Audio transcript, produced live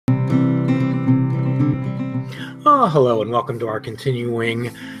Hello and welcome to our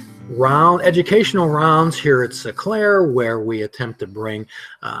continuing educational rounds here at Sinclair, where we attempt to bring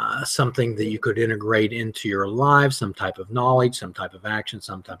something that you could integrate into your lives, some type of knowledge, some type of action,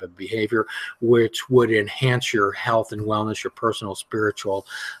 some type of behavior, which would enhance your health and wellness, your personal, spiritual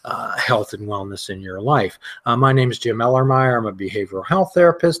health and wellness in your life. My name is Jim Ellermeyer. I'm a behavioral health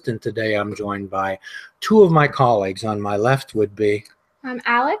therapist, and today I'm joined by two of my colleagues. On my left would be... I'm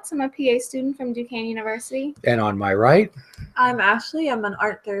Alex. I'm a PA student from Duquesne University. And on my right? I'm Ashley. I'm an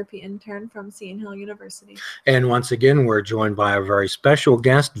art therapy intern from Seton Hill University. And once again, we're joined by a very special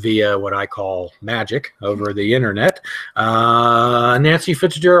guest via what I call magic over the internet, Nancy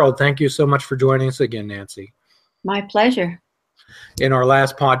Fitzgerald. Thank you so much for joining us again, Nancy. My pleasure. In our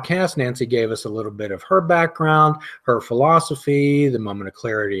last podcast, Nancy gave us a little bit of her background, her philosophy, the moment of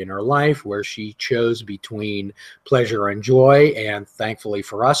clarity in her life, where she chose between pleasure and joy, and thankfully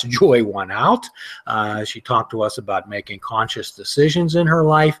for us, joy won out. She talked to us about making conscious decisions in her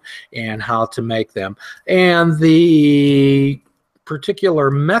life and how to make them. And the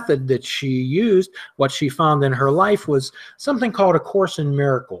particular method that she used, what she found in her life, was something called A Course in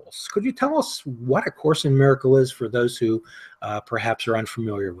Miracles. Could you tell us what A Course in Miracles is for those who perhaps are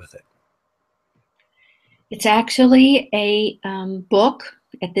unfamiliar with it? It's actually a book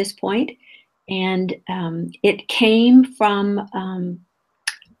at this point, and it came from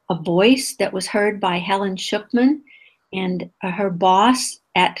a voice that was heard by Helen Schuckman and her boss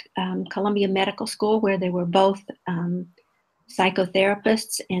at Columbia Medical School, where they were both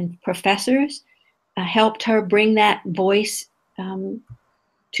psychotherapists and professors, helped her bring that voice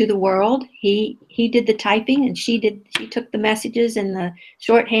to the world. He did the typing, and she took the messages and the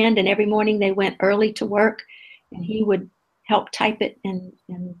shorthand, and every morning they went early to work, and he would help type it and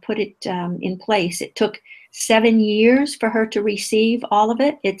put it in place. It took 7 years for her to receive all of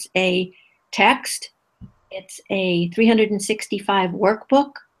it. It's a text. It's a 365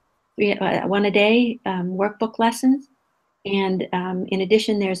 workbook, one a day workbook lessons. And in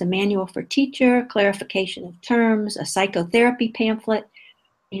addition, there's a manual for teacher, clarification of terms, a psychotherapy pamphlet,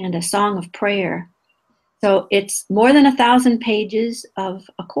 and a song of prayer. So it's more than 1,000 pages of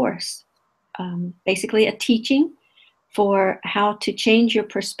a course, basically a teaching for how to change your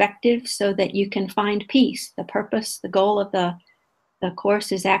perspective so that you can find peace. The purpose, the goal of the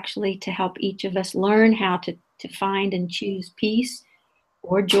course is actually to help each of us learn how to find and choose peace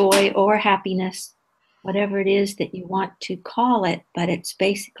or joy or happiness, whatever it is that you want to call it, but it's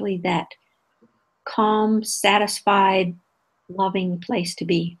basically that calm, satisfied, loving place to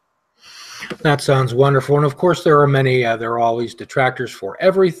be. That sounds wonderful. And of course, there are many, there are always detractors for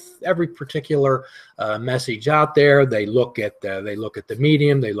every particular message out there. They look at the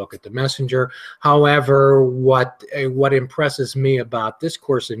medium, they look at the messenger. However, what impresses me about this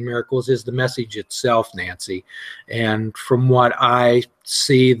Course in Miracles is the message itself, Nancy. And from what I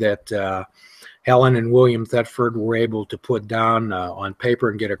see that Helen and William Thetford were able to put down on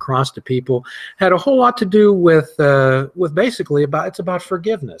paper and get across to people, had a whole lot to do with basically it's about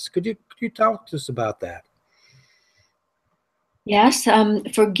forgiveness. Could you talk to us about that? Yes,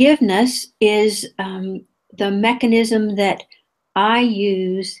 forgiveness is the mechanism that I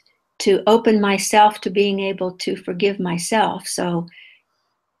use to open myself to being able to forgive myself. So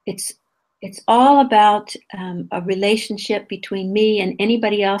it's all about a relationship between me and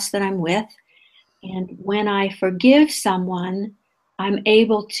anybody else that I'm with. And when I forgive someone, I'm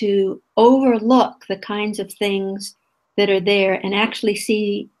able to overlook the kinds of things that are there and actually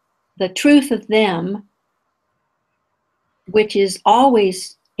see the truth of them, which is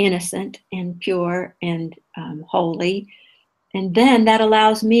always innocent and pure and holy. And then that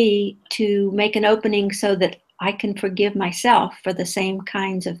allows me to make an opening so that I can forgive myself for the same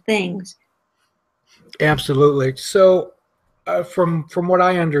kinds of things. Absolutely. So from what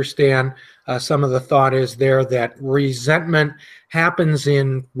I understand, some of the thought is there that resentment happens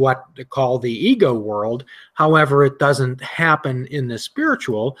in what they call the ego world. However, it doesn't happen in the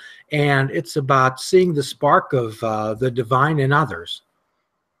spiritual, and it's about seeing the spark of the divine in others.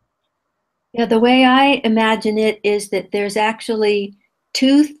 Yeah, the way I imagine it is that there's actually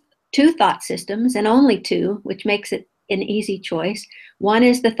two thought systems, and only two, which makes it an easy choice. One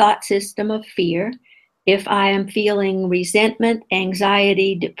is the thought system of fear. If I am feeling resentment,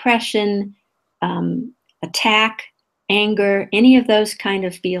 anxiety, depression, attack, anger, any of those kind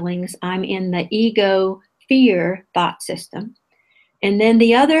of feelings, I'm in the ego fear thought system. And then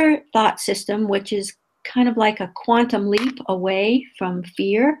the other thought system, which is kind of like a quantum leap away from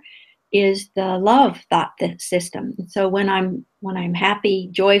fear, is the love thought system. And so when I'm happy,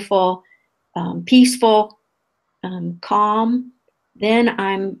 joyful, peaceful, calm, then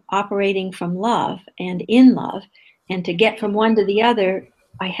I'm operating from love and in love. And to get from one to the other,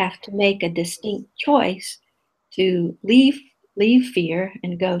 I have to make a distinct choice to leave fear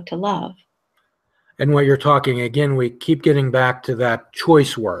and go to love. And what you're talking, again, we keep getting back to that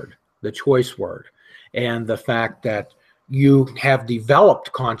choice word, the choice word, and the fact that you have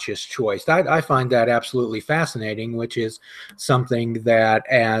developed conscious choice. I find that absolutely fascinating, which is something that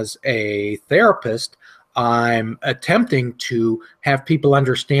as a therapist, I'm attempting to have people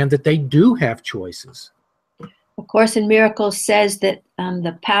understand that they do have choices. A Course in Miracles says that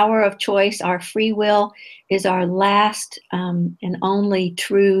the power of choice, our free will, is our last and only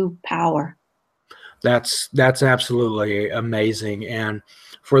true power. That's absolutely amazing. And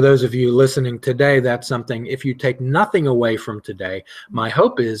for those of you listening today, that's something, if you take nothing away from today, my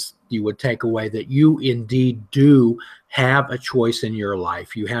hope is you would take away that you indeed do have a choice in your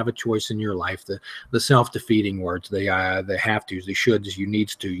life. You have a choice in your life. The self-defeating words, the have tos, the shoulds, you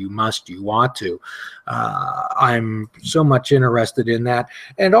needs to, you must, you want to. I'm so much interested in that.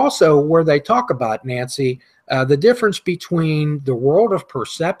 And also where they talk about, Nancy, the difference between the world of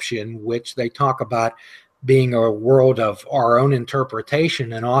perception, which they talk about being a world of our own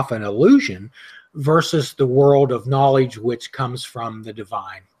interpretation and often illusion, versus the world of knowledge, which comes from the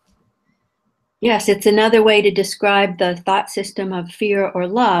divine. Yes, it's another way to describe the thought system of fear or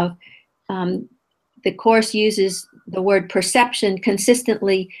love. The Course uses the word perception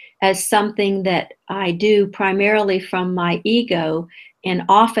consistently as something that I do primarily from my ego and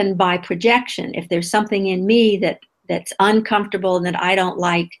often by projection. If there's something in me that's uncomfortable and that I don't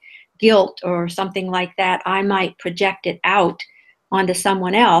like, guilt or something like that, I might project it out onto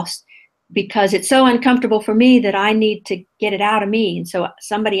someone else because it's so uncomfortable for me that I need to get it out of me. And so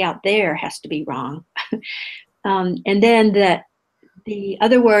somebody out there has to be wrong. And then the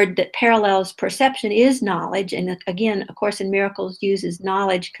other word that parallels perception is knowledge. And again, A Course in Miracles uses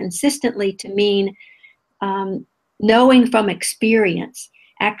knowledge consistently to mean knowing from experience,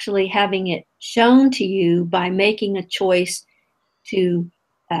 actually having it shown to you by making a choice to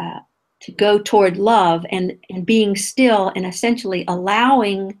go toward love and being still and essentially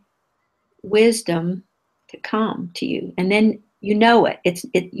allowing wisdom to come to you. And then you know it.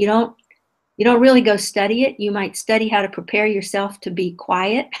 You don't really go study it. You might study how to prepare yourself to be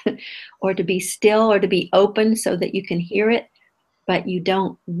quiet or to be still or to be open so that you can hear it, but you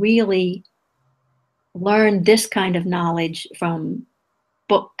don't really learn this kind of knowledge from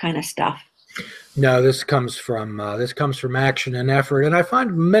book kind of stuff. No, this comes from action and effort, and I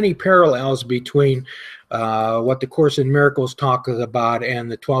find many parallels between what the Course in Miracles talks about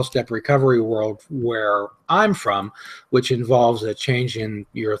and the 12-step recovery world where I'm from, which involves a change in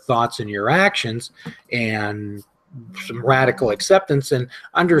your thoughts and your actions and some radical acceptance and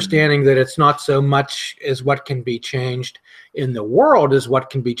understanding that it's not so much as what can be changed in the world as what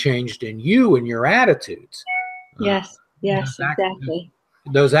can be changed in you and your attitudes. Yes, exactly.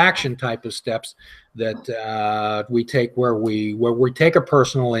 Those action type of steps that we take where we take a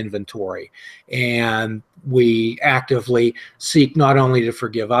personal inventory and we actively seek not only to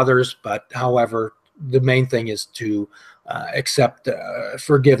forgive others, but however, the main thing is to accept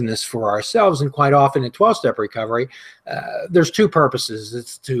forgiveness for ourselves. And quite often in 12-step recovery, there's two purposes.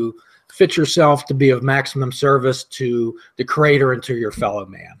 It's to fit yourself to be of maximum service to the Creator and to your fellow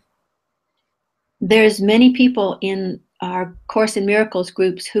man. There's many people in our Course in Miracles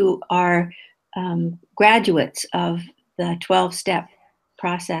groups who are graduates of the 12-step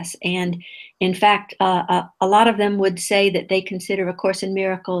process. And in fact, a lot of them would say that they consider A Course in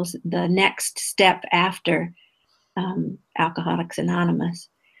Miracles the next step after Alcoholics Anonymous.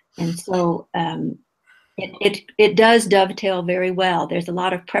 And so it does dovetail very well. There's a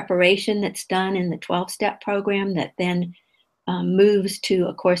lot of preparation that's done in the 12-step program that then moves to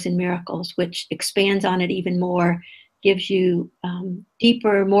A Course in Miracles, which expands on it even more, gives you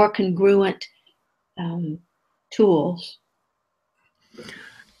deeper, more congruent tools.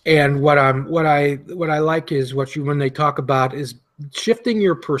 And what I like is when they talk about is shifting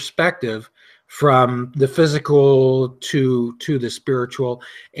your perspective from the physical to the spiritual,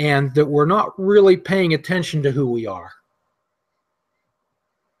 and that we're not really paying attention to who we are.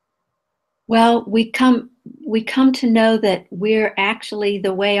 Well, we come to know that we're actually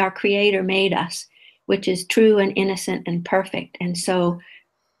the way our Creator made us, which is true and innocent and perfect. And so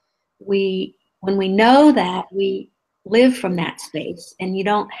when we know that, we live from that space, and you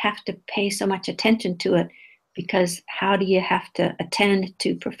don't have to pay so much attention to it, because how do you have to attend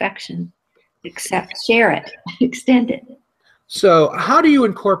to perfection except share it, extend it? So how do you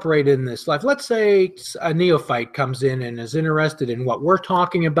incorporate in this life? Let's say a neophyte comes in and is interested in what we're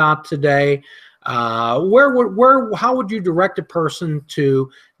talking about today. how would you direct a person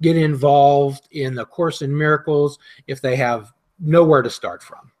to get involved in the Course in Miracles if they have nowhere to start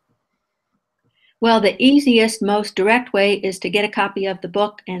from? Well, the easiest, most direct way is to get a copy of the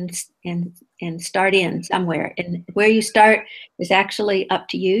book and start in somewhere. And where you start is actually up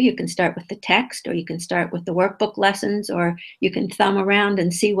to you. You can start with the text, or you can start with the workbook lessons, or you can thumb around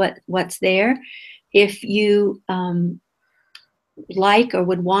and see what's there. If you like or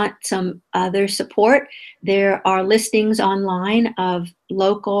would want some other support, there are listings online of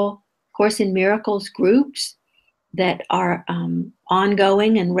local Course in Miracles groups that are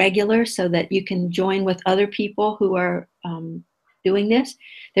ongoing and regular, so that you can join with other people who are doing this.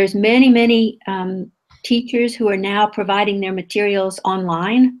 There's many teachers who are now providing their materials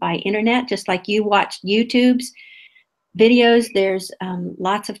online by internet, just like you watch YouTube's videos. There's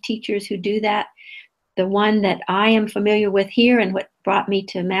lots of teachers who do that. The one that I am familiar with here, and what brought me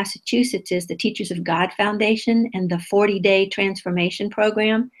to Massachusetts, is the Teachers of God Foundation and the 40-day transformation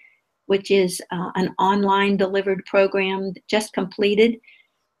program, which is an online delivered program that just completed.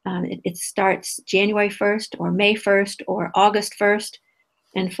 It starts January 1st or May 1st or August 1st.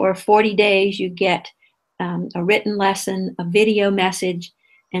 And for 40 days, you get a written lesson, a video message,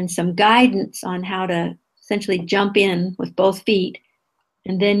 and some guidance on how to essentially jump in with both feet.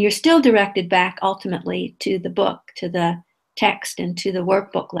 And then you're still directed back ultimately to the book, to the text, and to the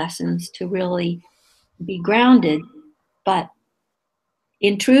workbook lessons to really be grounded. But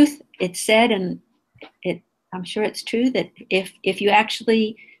in truth, it's said, and I'm sure it's true, that if you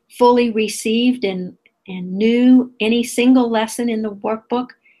actually fully received and knew any single lesson in the workbook,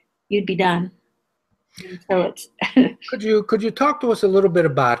 you'd be done. And so it's Could you talk to us a little bit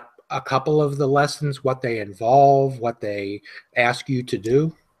about a couple of the lessons, what they involve, what they ask you to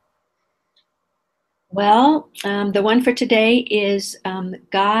do? Well, the one for today is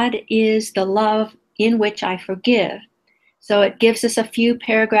God is the love in which I forgive. So it gives us a few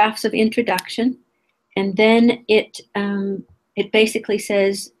paragraphs of introduction, and then it basically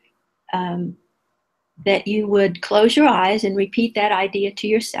says that you would close your eyes and repeat that idea to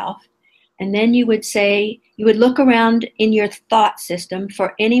yourself, and then you would look around in your thought system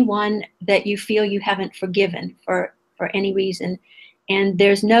for anyone that you feel you haven't forgiven for any reason, and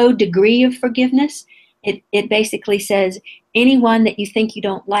there's no degree of forgiveness. It basically says anyone that you think you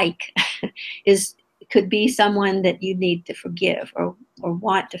don't like could be someone that you need to forgive or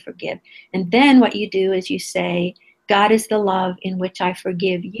want to forgive. And then what you do is you say, God is the love in which I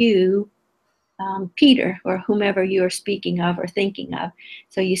forgive you, Peter, or whomever you are speaking of or thinking of.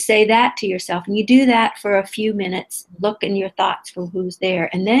 So you say that to yourself, and you do that for a few minutes, look in your thoughts for who's there.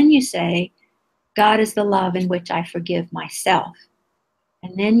 And then you say, God is the love in which I forgive myself.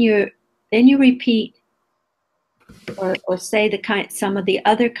 And then you repeat or say some of the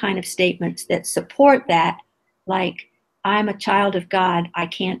other kind of statements that support that, like, I'm a child of God, I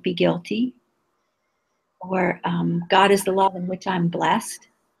can't be guilty, or God is the love in which I'm blessed.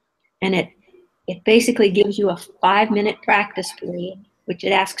 And it basically gives you a 5-minute practice period, which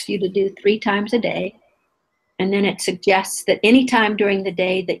it asks you to do 3 times a day. And then it suggests that any time during the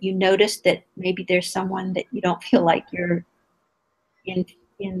day that you notice that maybe there's someone that you don't feel like you're in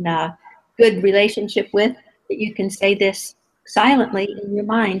a good relationship with, that you can say this silently in your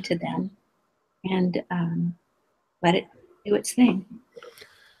mind to them, and let it do its thing.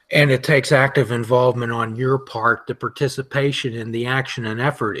 And it takes active involvement on your part, the participation in the action and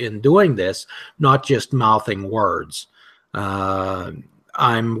effort in doing this, not just mouthing words.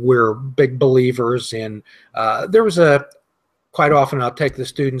 We're big believers in, quite often I'll take the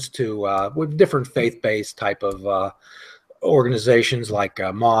students to with different faith-based type of organizations like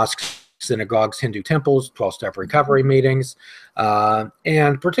mosques, synagogues, Hindu temples, 12-step recovery meetings,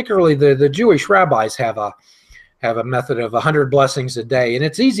 and particularly the Jewish rabbis have a method of 100 blessings a day, and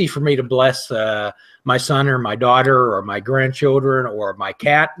it's easy for me to bless my son or my daughter or my grandchildren or my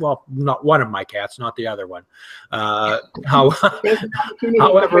cat. Well, not one of my cats, not the other one. However,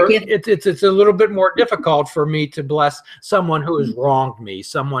 it's a little bit more difficult for me to bless someone who has wronged me,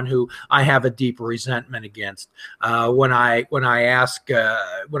 someone who I have a deep resentment against. When I ask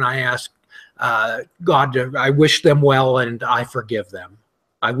God, I wish them well and I forgive them.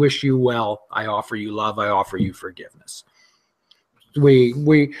 I wish you well. I offer you love. I offer you forgiveness.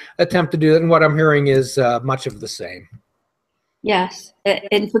 We attempt to do that, and what I'm hearing is much of the same. Yes,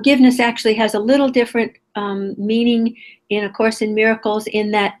 and forgiveness actually has a little different meaning in A Course in Miracles, in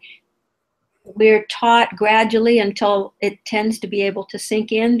that we're taught gradually until it tends to be able to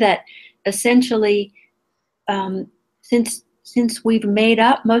sink in that essentially, since we've made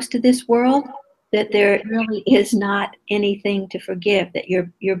up most of this world, that there really is not anything to forgive, that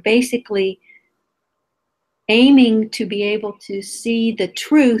you're basically aiming to be able to see the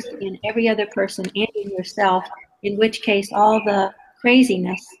truth in every other person and in yourself, in which case all the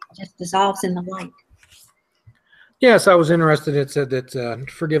craziness just dissolves in the light. Yes, I was interested. It said that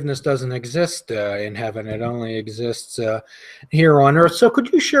forgiveness doesn't exist in heaven. It only exists here on earth. So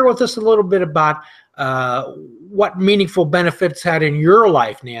could you share with us a little bit about what meaningful benefits had in your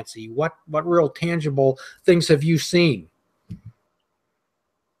life, Nancy? What real tangible things have you seen?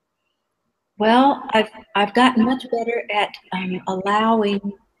 Well, I've gotten much better at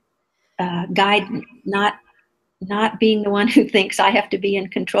allowing guidance, not being the one who thinks I have to be in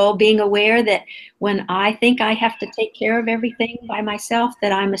control, being aware that when I think I have to take care of everything by myself,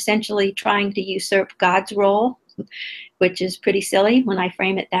 that I'm essentially trying to usurp God's role, which is pretty silly when I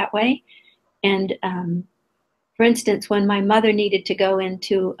frame it that way. And for instance, when my mother needed to go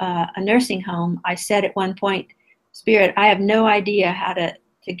into a nursing home, I said at one point, Spirit, I have no idea how to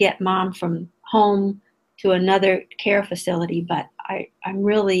get Mom from home to another care facility, but I'm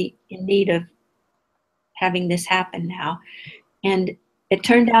really in need of having this happen now. And it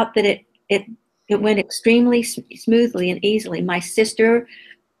turned out that it went extremely smoothly and easily. My sister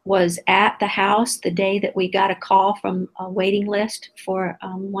was at the house the day that we got a call from a waiting list for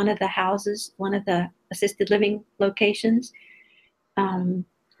one of the houses, one of the assisted living locations.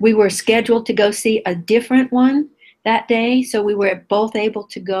 We were scheduled to go see a different one that day, so we were both able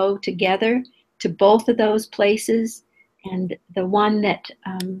to go together to both of those places. And the one that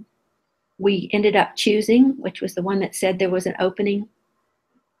we ended up choosing, which was the one that said there was an opening,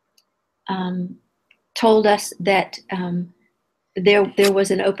 told us that there was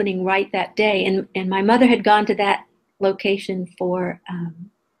an opening right that day. And my mother had gone to that location for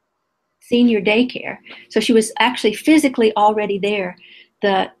senior daycare. So she was actually physically already there.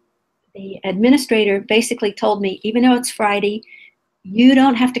 The administrator basically told me, even though it's Friday, you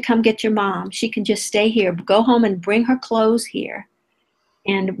don't have to come get your mom. She can just stay here. Go home and bring her clothes here,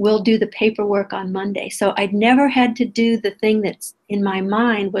 and we'll do the paperwork on Monday. So I'd never had to do the thing that's in my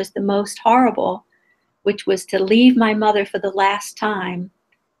mind was the most horrible, which was to leave my mother for the last time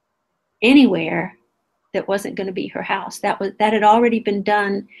anywhere that wasn't going to be her house. That had already been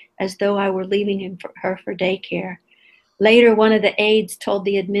done as though I were leaving her for daycare. Later, one of the aides told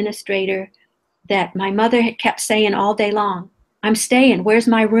the administrator that my mother had kept saying all day long, I'm staying, where's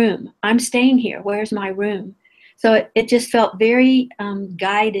my room? I'm staying here, where's my room? So it just felt very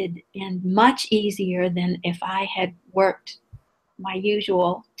guided and much easier than if I had worked my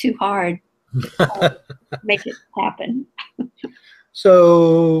usual too hard to make it happen.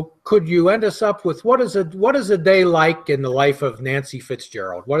 So could you end us up with what is a day like in the life of Nancy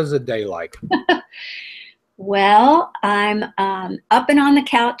Fitzgerald? What is a day like? Well, I'm up and on the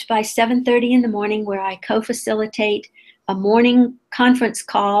couch by 7:30 in the morning, where I co-facilitate a morning conference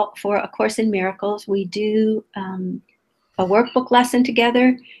call for A Course in Miracles. We do a workbook lesson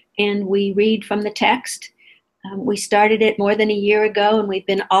together, and we read from the text. We started it more than a year ago, and we've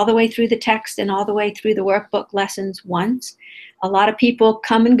been all the way through the text and all the way through the workbook lessons once. A lot of people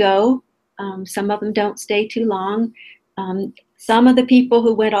come and go. Some of them don't stay too long. Some of the people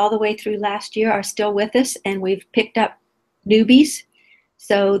who went all the way through last year are still with us, and we've picked up newbies.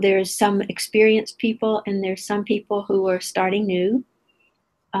 So there's some experienced people, and there's some people who are starting new.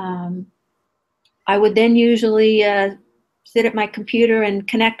 I would then usually sit at my computer and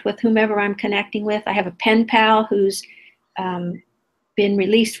connect with whomever I'm connecting with. I have a pen pal who's been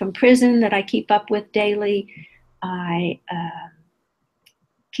released from prison that I keep up with daily. I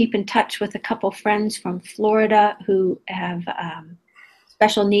keep in touch with a couple friends from Florida who have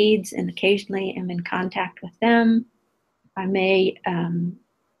special needs, and occasionally am in contact with them. I may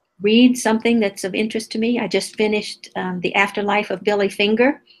read something that's of interest to me. I just finished The Afterlife of Billy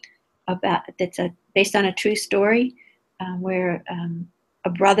Finger, that's based on a true story, where a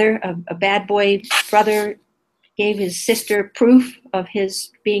bad boy brother gave his sister proof of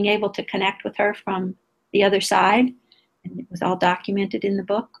his being able to connect with her from the other side. And it was all documented in the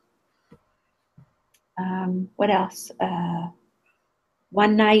book. What else?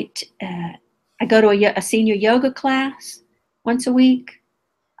 One night, I go to a senior yoga class once a week.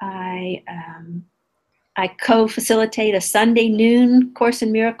 I co-facilitate a Sunday noon Course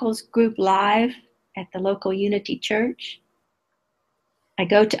in Miracles group live at the local Unity Church. I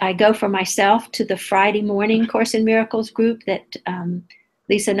go for myself to the Friday morning Course in Miracles group that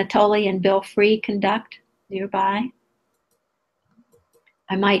Lisa Natoli and Bill Free conduct nearby.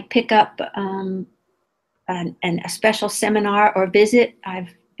 I might pick up a special seminar or visit.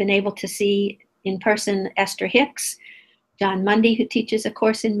 I've been able to see in person Esther Hicks, John Mundy, who teaches A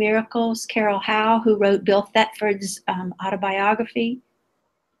Course in Miracles, Carol Howe, who wrote Bill Thetford's autobiography.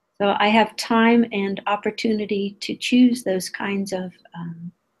 So I have time and opportunity to choose those kinds of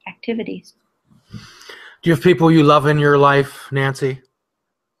activities. Do you have people you love in your life, Nancy?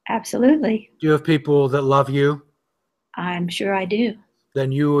 Absolutely. Do you have people that love you? I'm sure I do.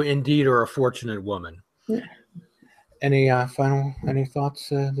 Then you indeed are a fortunate woman. Yeah. Any thoughts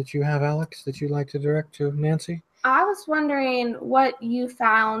that you have, Alex, that you'd like to direct to Nancy? I was wondering what you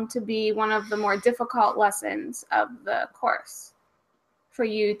found to be one of the more difficult lessons of the course for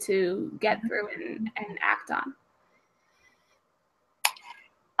you to get through and act on.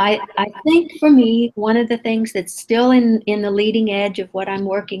 I think for me, one of the things that's still in the leading edge of what I'm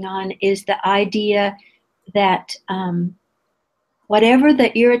working on is the idea that whatever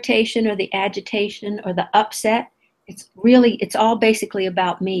the irritation or the agitation or the upset, it's all basically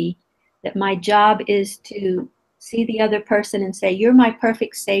about me. That my job is to see the other person and say, "You're my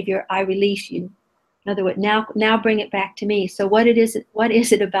perfect savior. I release you." In other words, now bring it back to me. So what is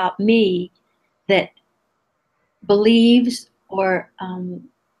it about me that believes or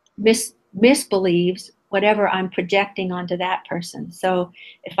misbelieves whatever I'm projecting onto that person? So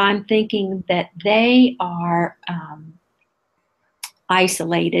if I'm thinking that they are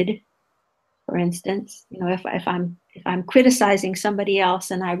isolated, for instance, if I'm criticizing somebody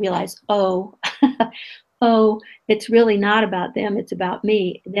else and I realize, oh, it's really not about them, it's about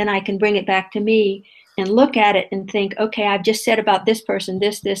me, then I can bring it back to me and look at it and think, okay, I've just said about this person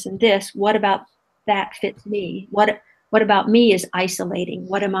this, and this. What about that fits me? What about me is isolating?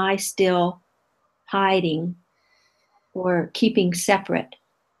 What am I still hiding or keeping separate?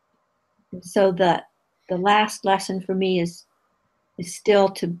 And so the last lesson for me is still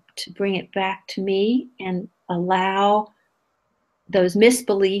to bring it back to me and allow those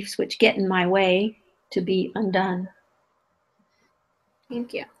misbeliefs which get in my way to be undone.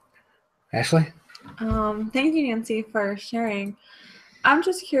 Thank you. Ashley? Thank you, Nancy, for sharing. I'm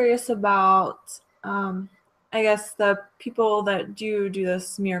just curious about, I guess, the people that do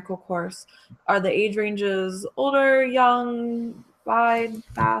this miracle course. Are the age ranges older, young, wide,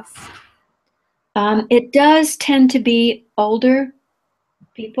 fast? It does tend to be older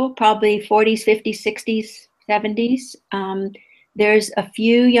people, probably 40s, 50s, 60s, 70s. There's a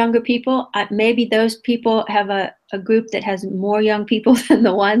few younger people. Maybe those people have a group that has more young people than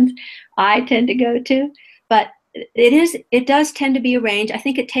the ones I tend to go to. But it does tend to be a range. I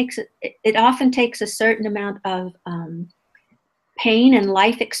think it often takes a certain amount of pain and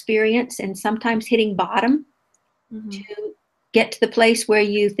life experience and sometimes hitting bottom to get to the place where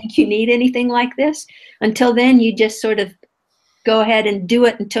you think you need anything like this. Until then, you just sort of go ahead and do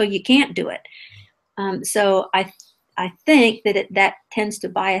it until you can't do it. So I think that tends to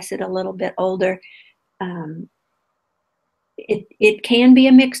bias it a little bit older. It can be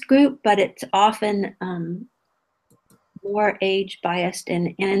a mixed group, but it's often more age biased.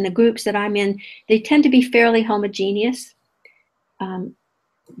 And in the groups that I'm in, they tend to be fairly homogeneous.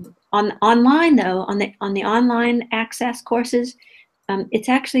 Online though, on the online access courses, it's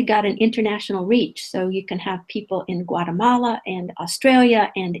actually got an international reach. So you can have people in Guatemala and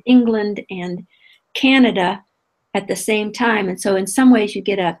Australia and England and Canada at the same time. And so in some ways you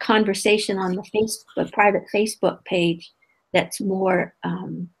get a conversation on the private Facebook page that's more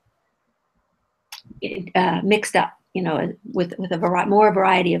mixed up, with a more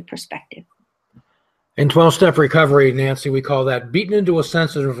variety of perspective. In 12-step recovery, Nancy, we call that beaten into a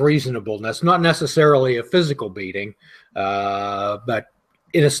sense of reasonableness, not necessarily a physical beating, but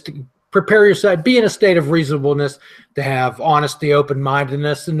prepare yourself, be in a state of reasonableness, to have honesty,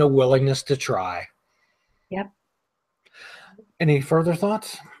 open-mindedness, and the willingness to try. Yep. Any further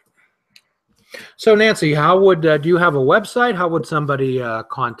thoughts? So, Nancy, how would do you have a website? How would somebody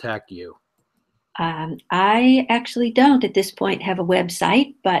contact you? I actually don't at this point have a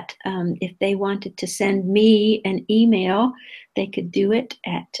website, but if they wanted to send me an email, they could do it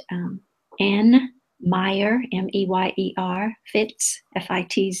at Meyer, Meyer, Fitz,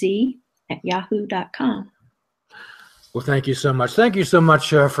 Fitz, at yahoo.com. Well, thank you so much. Thank you so much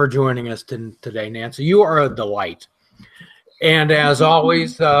for joining us today, Nancy. You are a delight. And as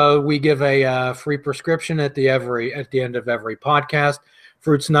always, we give a free prescription at the end of every podcast.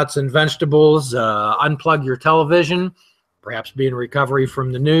 Fruits, nuts, and vegetables. Unplug your television, perhaps be in recovery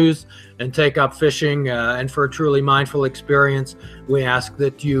from the news, and take up fishing. And for a truly mindful experience, we ask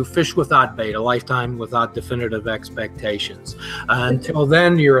that you fish without bait, a lifetime without definitive expectations. Until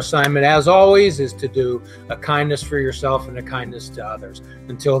then, your assignment, as always, is to do a kindness for yourself and a kindness to others.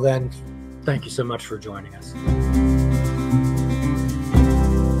 Until then, thank you so much for joining us.